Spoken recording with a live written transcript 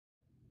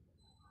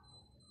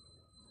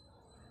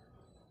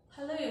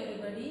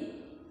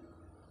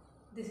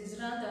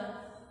Radha.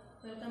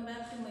 Welcome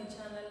back to my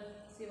channel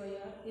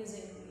Sivaya is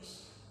English.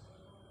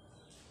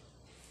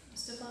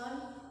 First of all,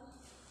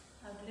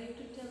 I would like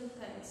to tell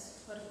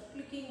thanks for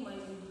clicking my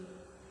video.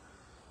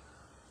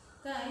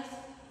 Guys,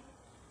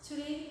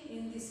 today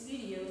in this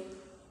video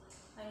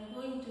I am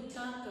going to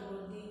talk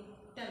about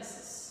the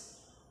tenses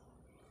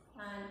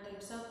and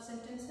types of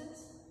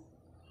sentences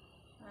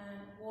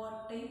and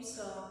what types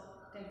of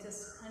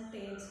tenses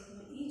contains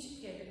in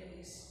each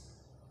categories.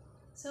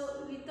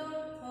 So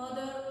without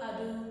further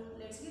ado,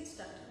 let's get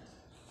started.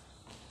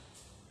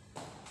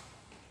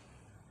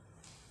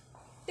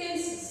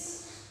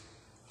 Tenses.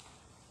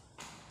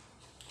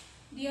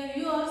 Dear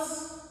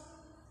viewers,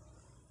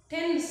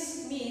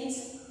 tense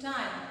means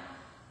time.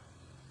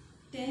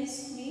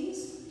 Tense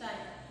means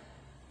time.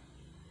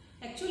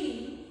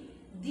 Actually,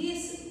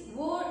 this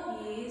word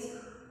is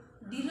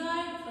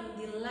derived from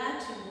the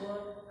Latin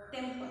word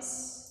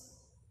tempus.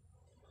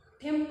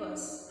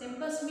 Tempus.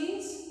 Tempus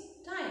means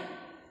time.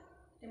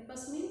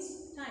 Tempus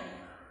means time.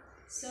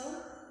 So,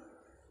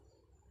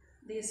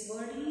 this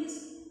word is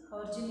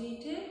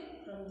originated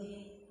from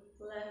the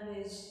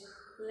language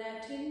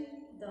Latin.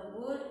 The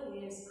word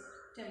is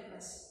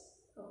tempus.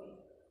 Okay.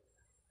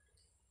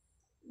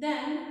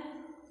 Then,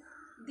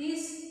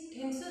 these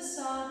tenses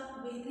are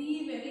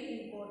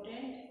very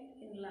important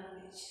in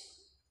language.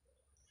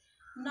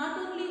 Not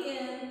only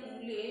in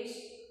English,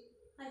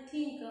 I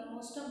think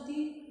most of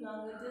the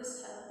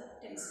languages have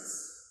the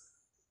tenses.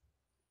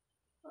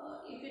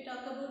 If we talk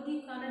about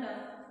the Kannada,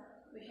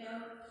 we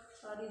have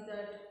what is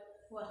that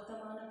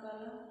Vartamana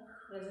Kala,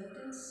 present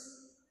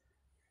tense,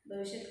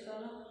 Bhavishyat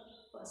Kala,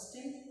 past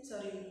tense,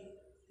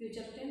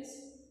 future tense,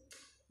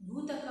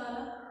 Bhuta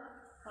Kala,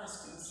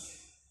 past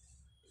tense.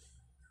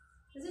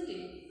 Isn't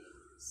it?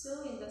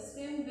 So in the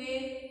same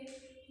way,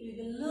 we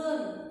will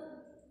learn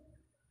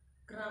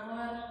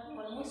grammar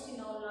almost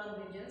in all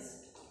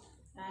languages,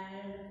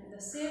 and in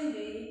the same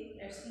way,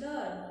 let's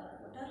learn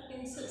what are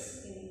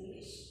tenses in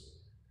English.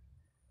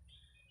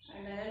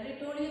 And I already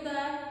told you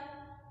that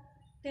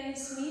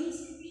tense means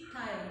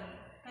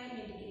time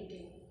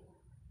indicating.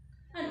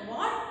 And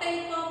what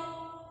type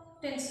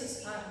of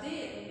tenses are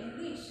there in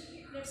English?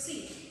 Let's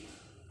see.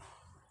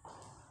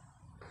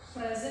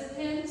 Present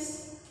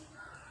tense,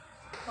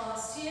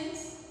 past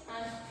tense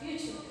and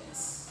future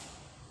tense.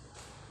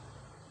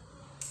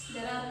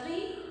 There are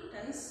three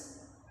tense.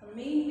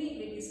 Mainly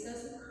we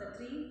discuss the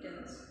three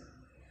tense.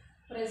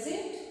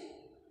 Present,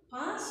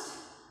 past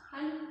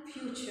and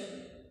future.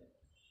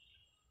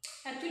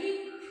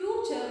 Actually,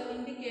 future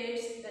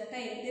indicates the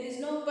time. There is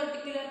no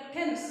particular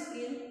tense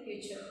in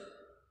future.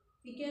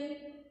 We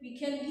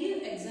can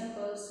give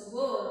examples,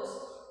 words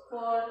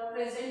for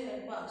present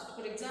and past.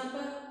 For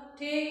example,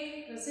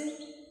 take present,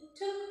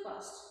 took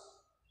past.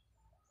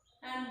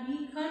 And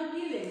we can't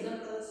give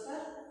examples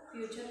for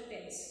future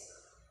tense.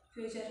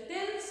 Future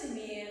tense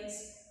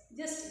means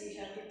just we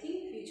have to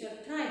think future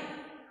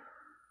time.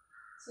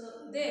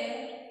 So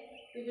there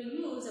we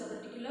will use a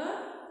particular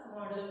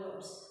model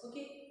verbs.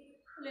 Okay.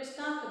 Let's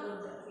talk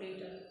about that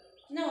later.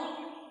 Now,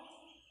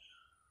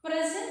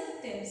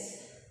 present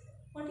tense.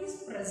 What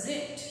is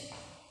present?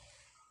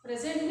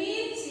 Present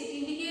means it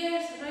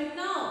indicates right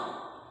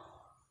now.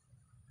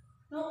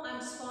 No,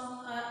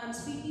 I'm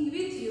speaking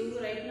with you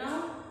right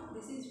now.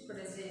 This is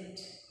present.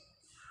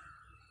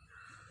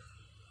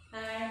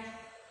 And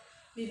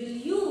we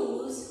will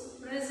use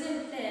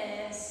present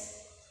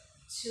tense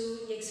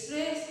to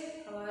express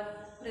our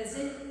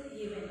present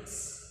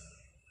events.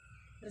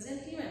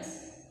 Present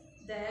events.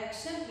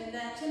 When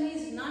the action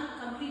is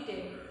not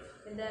completed,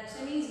 when the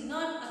action is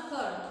not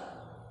occurred,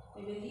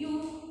 we will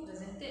use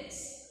present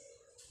tense.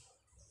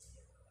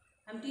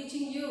 I am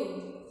teaching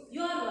you,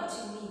 you are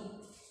watching me.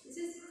 This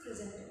is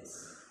present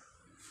tense.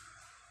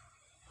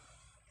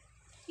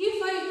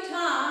 If I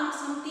talk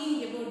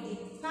something about the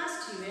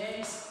past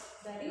events,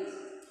 that is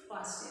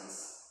past tense.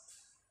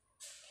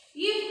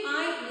 If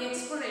I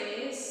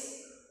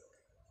express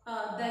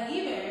the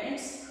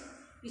events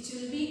which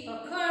will be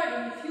occurred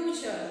in the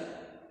future,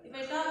 if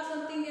I talk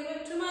something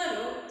about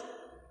tomorrow,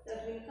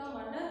 that will come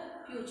under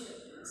future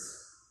tense.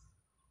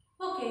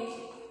 Okay,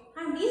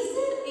 and is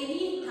there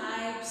any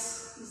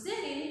types? Is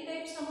there any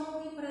types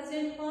among the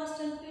present,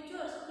 past and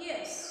future?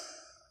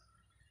 Yes.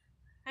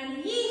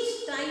 And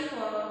each type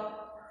of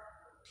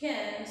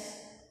tense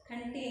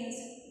contains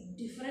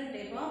different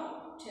type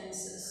of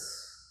tenses.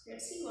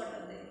 Let's see what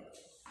are they.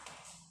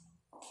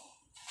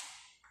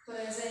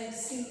 Present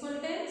simple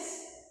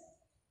tense,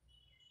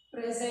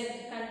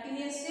 present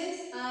continuous tense,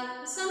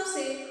 or some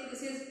say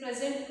this is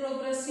present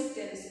progressive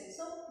tense.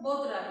 So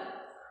both are right.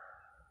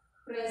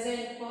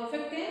 Present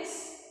perfect tense,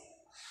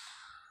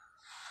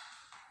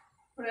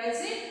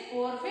 present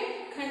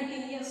perfect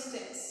continuous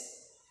tense.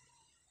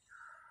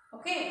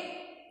 Okay,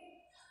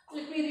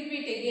 let me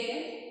repeat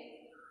again.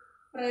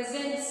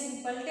 Present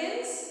simple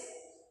tense,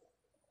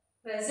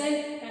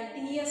 present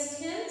continuous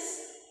tense,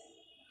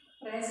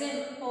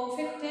 present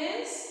perfect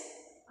tense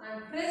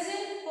and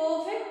present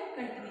perfect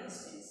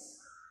continuous tense.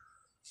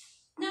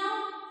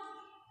 Now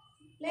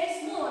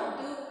let's move on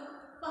to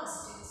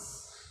past tense.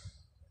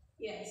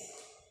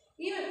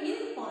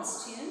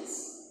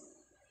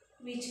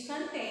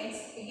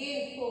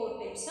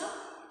 types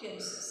of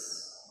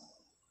tenses.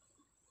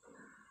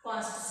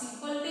 Past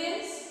simple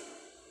tense,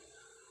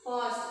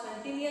 past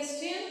continuous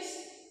tense,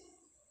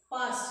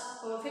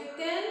 past perfect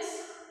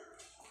tense,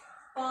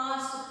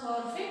 past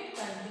perfect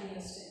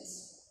continuous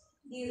tense.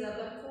 These are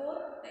the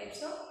 4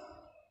 types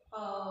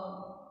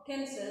of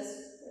tenses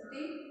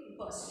in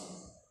the past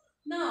tense.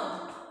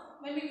 Now,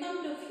 when we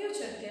come to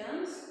future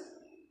tense,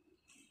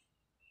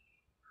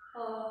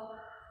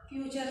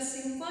 future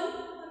simple,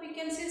 we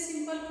can say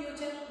simple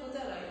future, both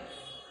are right.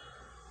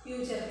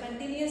 Future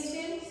continuous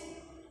tense,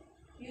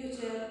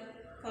 future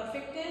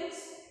perfect tense,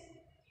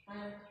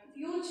 and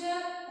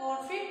future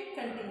perfect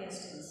continuous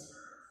tense.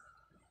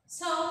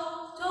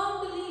 So,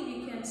 totally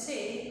we can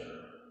say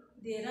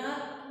there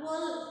are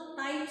 12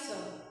 types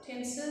of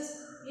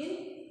tenses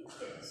in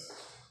tense.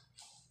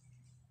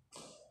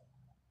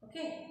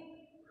 Okay,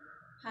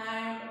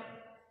 and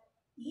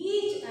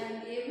each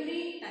and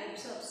every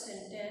types of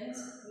sentence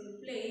will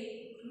play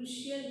a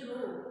crucial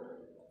role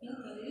in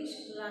English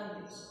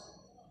language.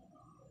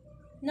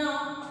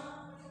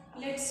 Now,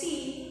 let's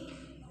see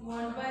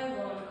one by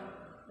one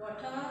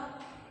what are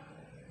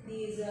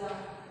these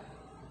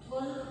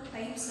 12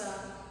 types of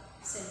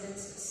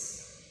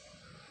sentences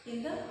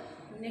in the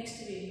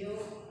next video,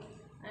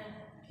 and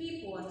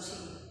keep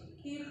watching,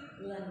 keep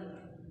learning.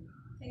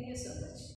 Thank you so much.